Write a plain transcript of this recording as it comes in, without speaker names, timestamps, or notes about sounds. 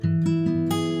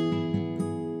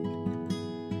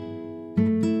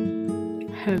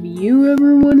Have you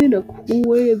ever wanted a cool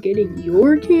way of getting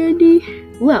your candy?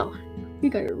 Well, we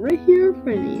got it right here in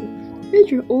front of you. It's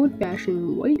your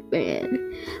old-fashioned white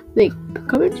van. They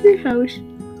come into your house.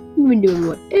 You can do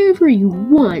whatever you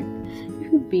want. You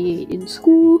could be in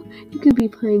school. You could be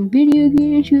playing video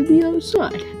games. You could be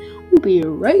outside. We'll be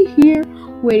right here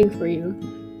waiting for you.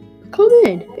 Come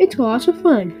in. It's lots of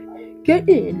fun. Get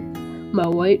in my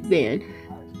white van.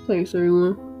 Thanks,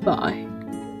 everyone. Bye.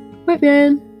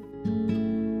 WhiteVan.